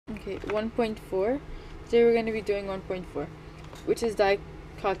Okay, 1.4. Today we're going to be doing 1.4, which is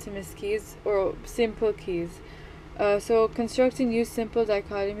dichotomous keys or simple keys. So construct and use simple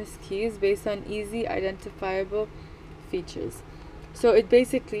dichotomous keys based on easy identifiable features. So it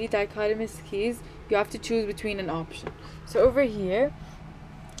basically, dichotomous keys, you have to choose between an option. So over here,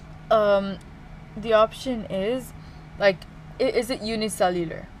 the option is like, is it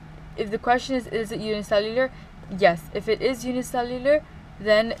unicellular? If the question is it unicellular? Yes. If it is unicellular,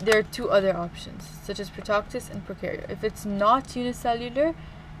 then there are two other options, such as protoctus and prokaryote. If it's not unicellular,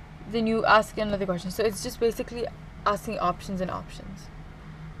 then you ask another question. So it's just basically asking options and options.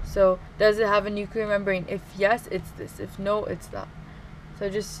 So does it have a nuclear membrane? If yes, it's this. If no, it's that. So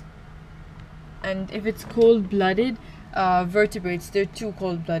just, and if it's cold-blooded vertebrates, they're two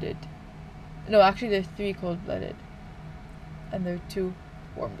cold-blooded. No, actually, they're three cold-blooded, and they're two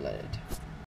warm-blooded.